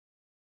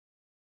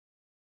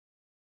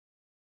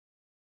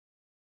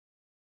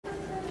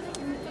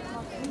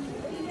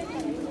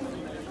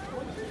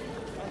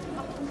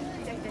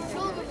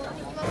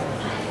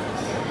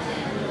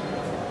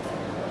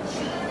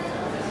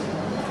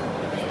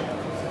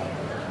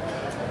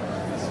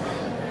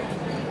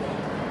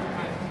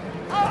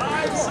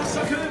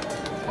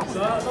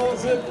さあ、どう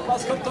ぞマ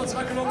スコットつ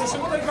ば九郎の仕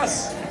事いきま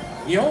す。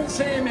日本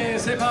生命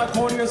セ・パ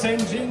交流戦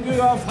神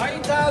宮はファ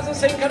イターズ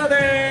戦から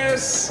で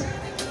す。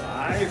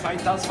はい、ファイ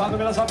ターズファンの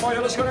皆さんも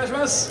よろしくお願いし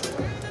ます。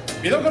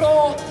見どこ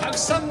ろたく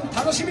さん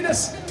楽しみで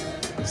す。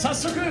早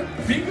速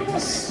ビッグボ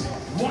ス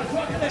ワク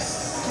ワクで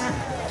す。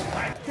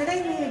ただ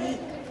いまより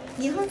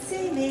日本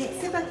生命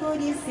セ・パ交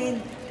流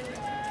戦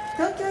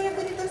東京ヤ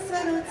クルトスワ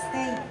ローズ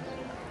対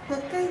北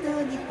海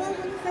道日本ハム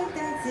ファイ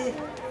ターズ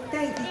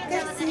第1回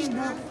戦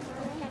の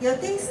予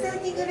定スター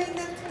ティングライン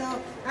ナップとアン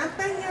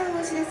パイア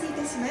をお知らせい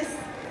たします。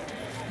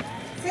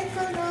先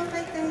攻のフ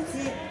ァイターズ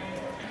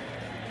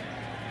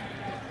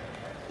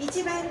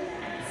1番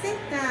セン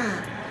ター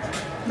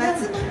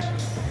松本、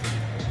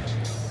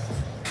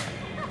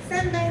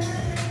3番サ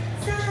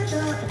ード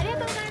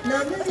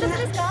野村、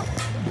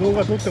動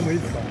画撮ってもいい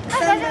ですか？3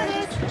番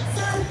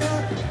サード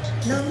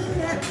野村、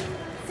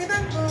背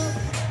番号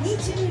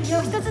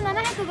24、1つ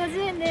750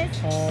円で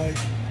す。はい。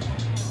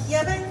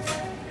4番フ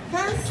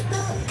ァースト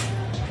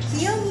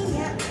清宮、4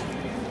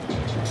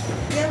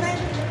番フ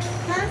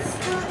ァース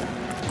ト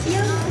清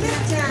宮キャッ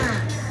チャー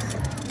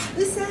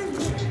宇佐美、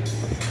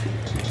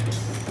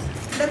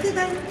6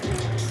番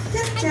キャ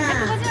ッチャー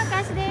宇佐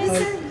美、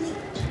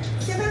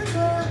背番号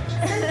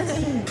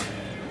37、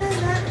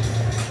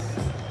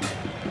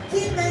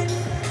9番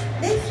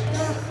レフト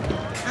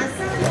浅田、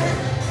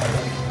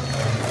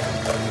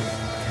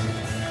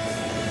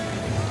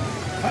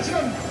8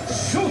番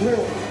ショート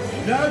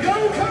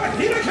長岡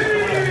秀樹、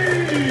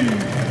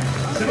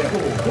背番号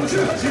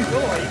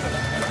58。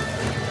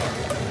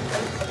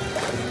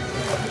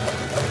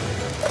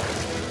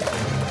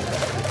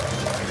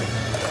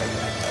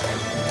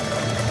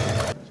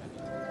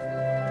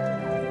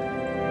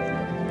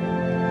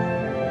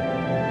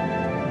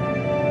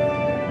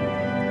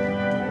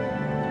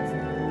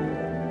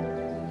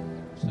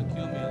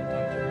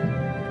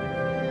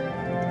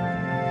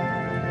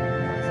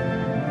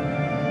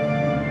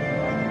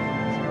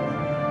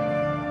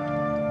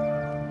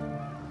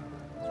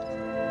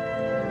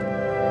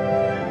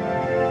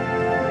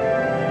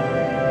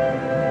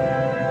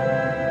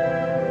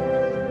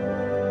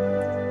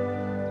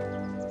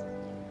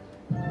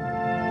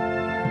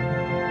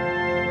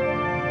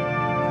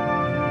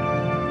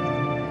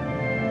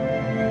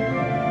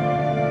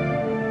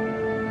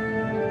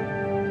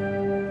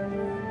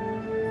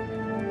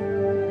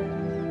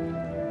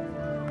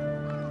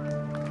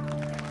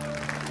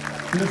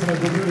皆様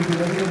ご協力な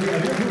りあ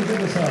りがとうござい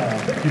ました。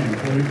Thank you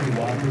for your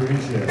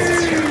cooperation.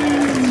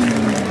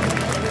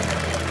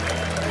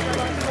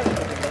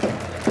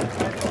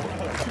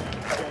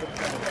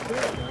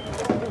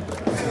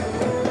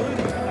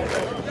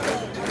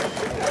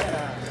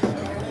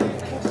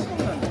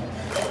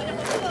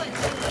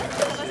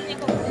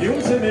 日本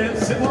生命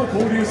セ・パ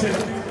交流戦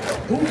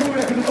東京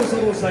ヤクルトス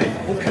ワローズ対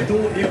北海道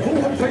日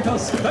本ハムファイター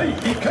ズ第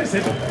1回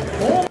戦。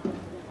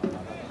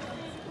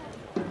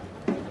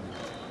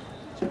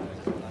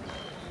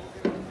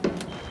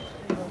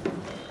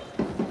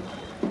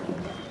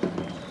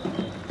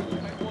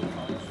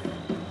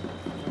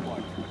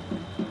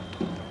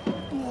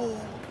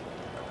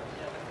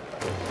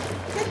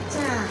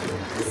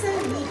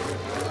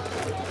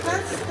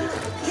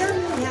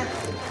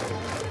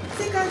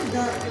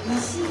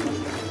西入り、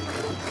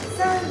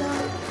サード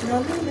野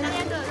村、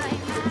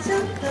ショー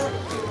ト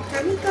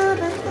上川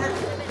端、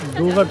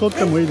動画撮っ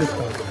てもいいです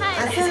か？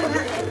浅間、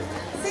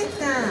セン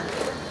ター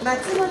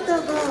松本剛、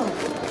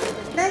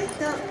ライ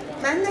ト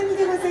万波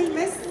でござい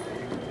ます。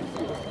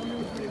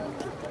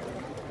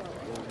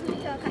今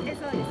日勝て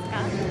そうですか？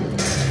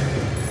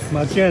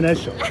間違いない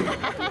でしょ。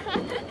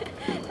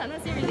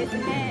楽しみです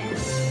ね。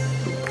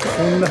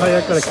こんな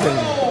早くから来てる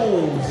の。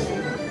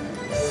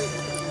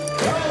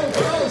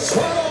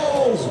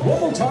Swallows! One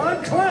more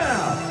time,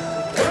 clap!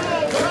 Go,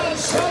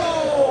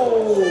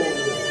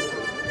 Swallows!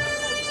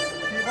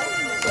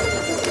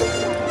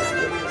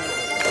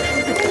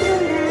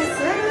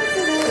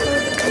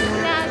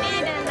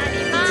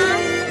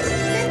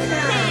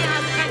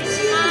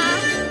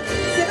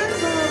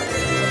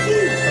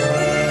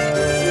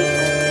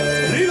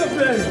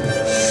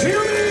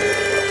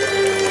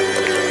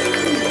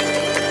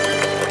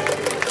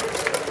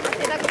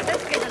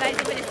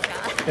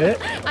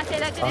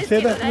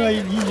 汗だくがい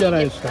いじゃ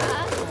ないですか。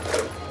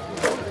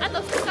あと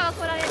2日は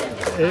来られるん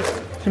ですか？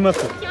来ます。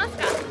来ます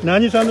か？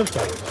何さんですか？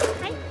はい。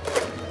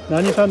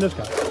何さんです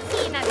か？ティ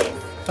ーナで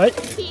す。はい。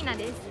ティーナ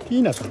です。ティ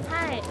ーナさん。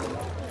はい。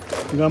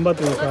頑張っ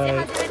てください。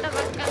今年始めたば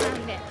っかな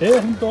んで。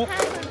本当？はい、本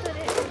当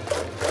です。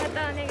ま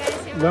たお願いしま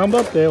す。頑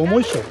張って、重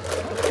いっしょ。重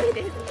い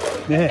です。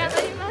ね。頑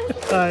張りま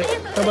す。はい。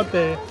頑張っ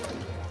て。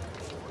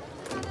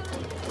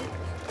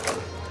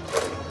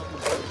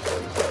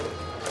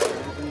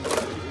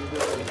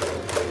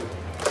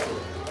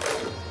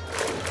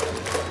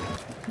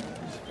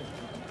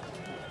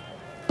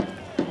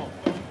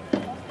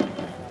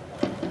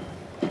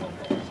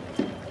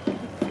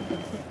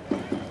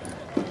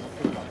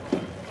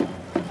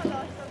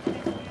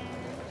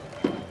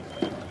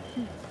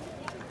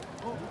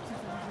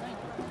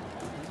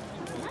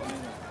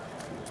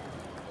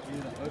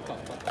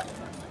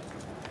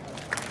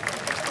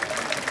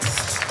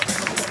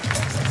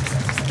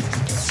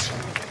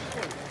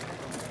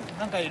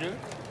かいる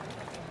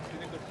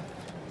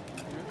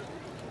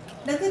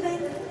6番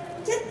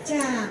キャッチャ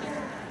ー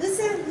宇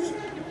佐美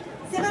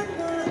背番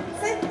号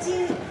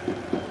30。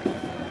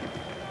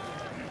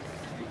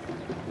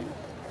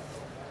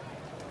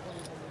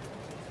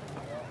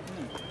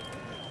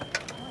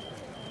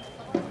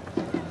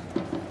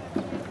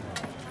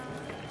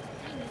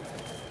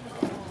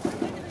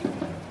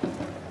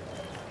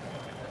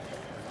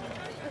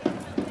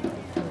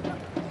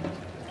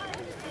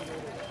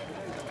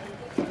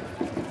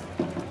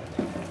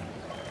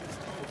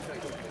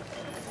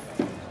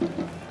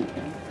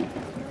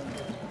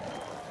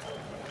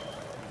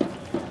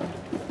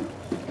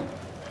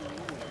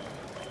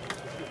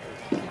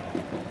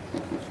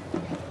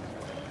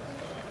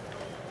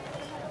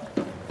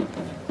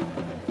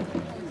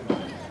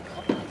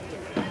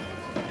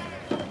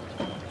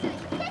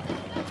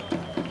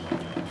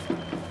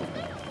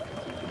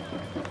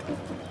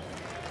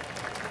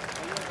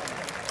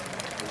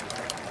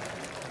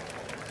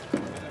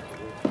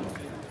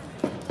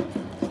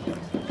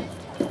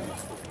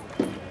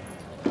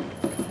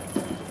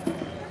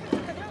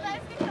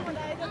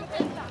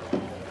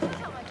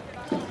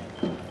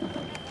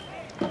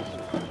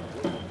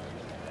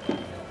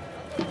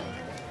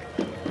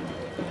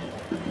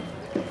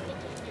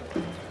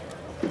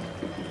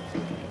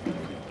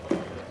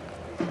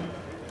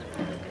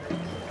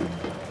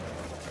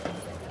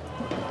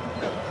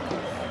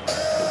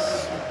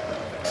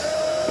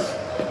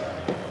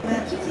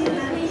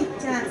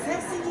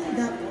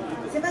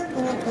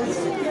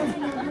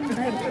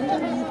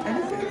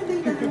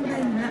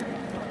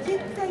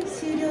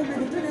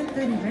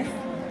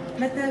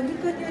また売り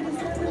子による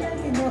サード内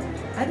での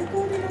アル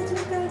コールの循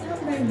環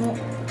販売も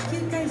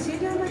9回終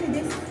了まで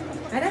です。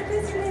あらか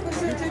じめご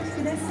承知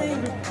ください。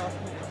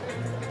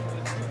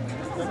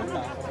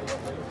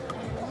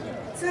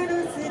スワロー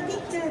ズピッ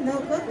チャーの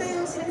交代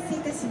をお知らせい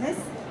たします。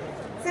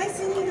最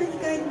終リードに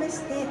変わりまし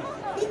て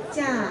ピッ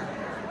チャー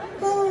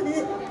コール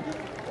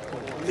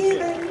9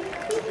番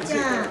ピッチャ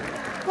ー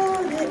コ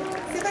ール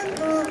背番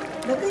号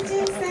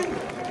63。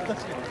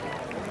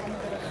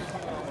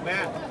ごめん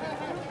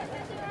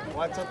終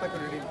わっちゃったく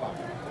るりんぱ。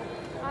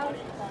あ、聞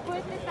こ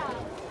えてた。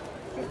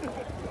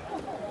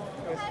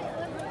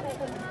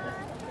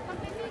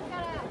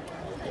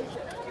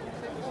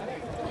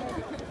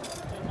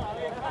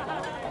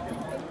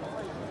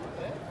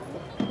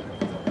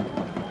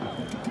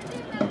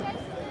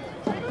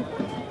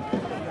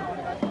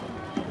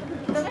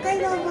6回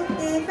の表、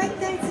ファイ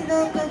ターズの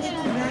攻撃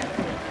は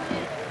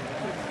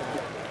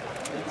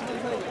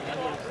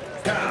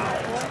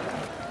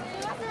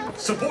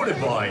Supported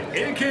by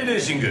AK レー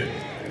シング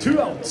2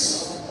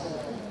 outs。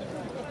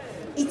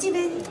 1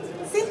番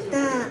センター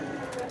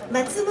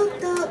松本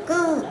剛。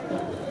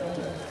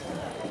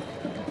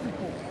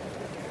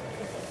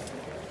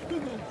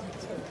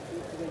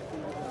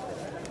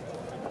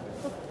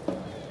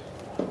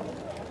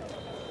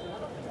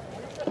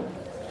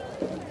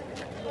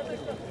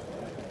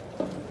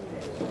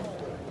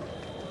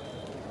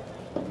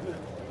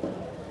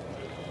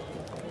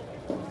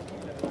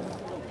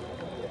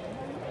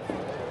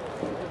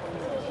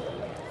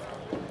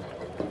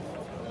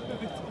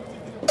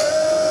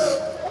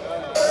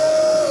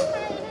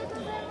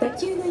打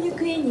球の行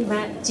方に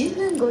は十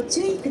分ご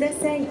注意くだ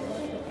さい。迷っ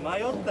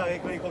た挙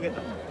句にこけ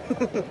た。ずっ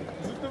と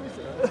見せ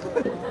て。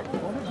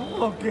あれど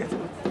こだっけ？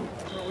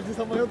おじ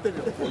さん迷ってる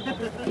よ。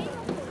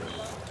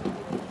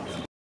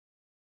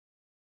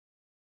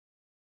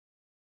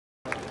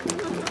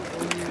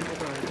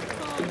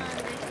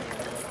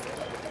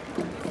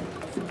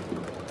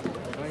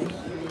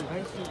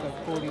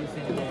交流戦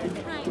で。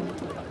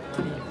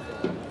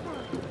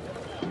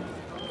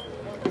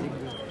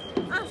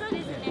あ、そうで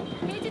すね。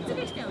平日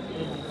でしたよね。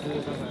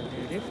だからね、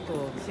レフト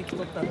席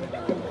取ったんだけ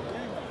ど、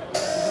仕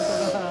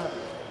事があ、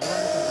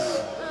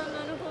な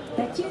るほど。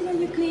打球の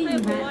行方に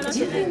は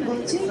十分ご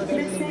注意ください。は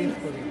い。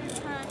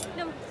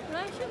でも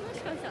来週もし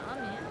かしたら雨？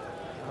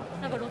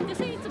なんかロッテ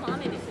戦いつも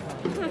雨ですよ。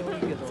多いけ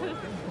ど、いや、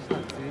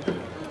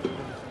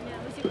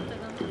お仕事頑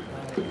張って。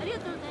ありが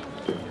とうございま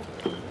す。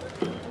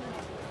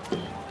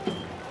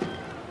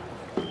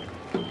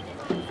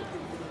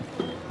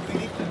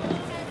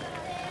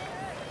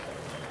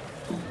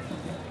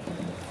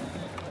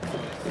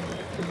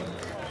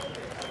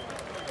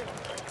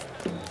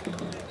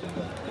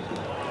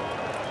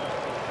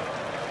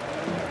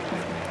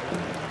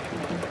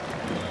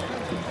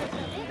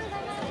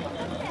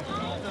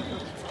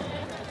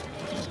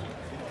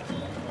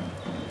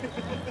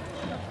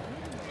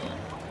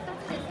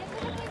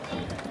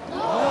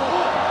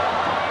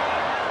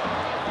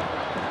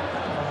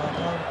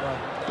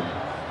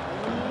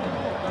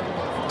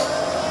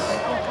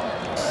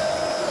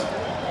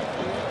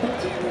打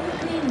球の行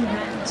方には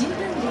十分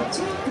ご注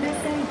意くだ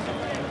さい。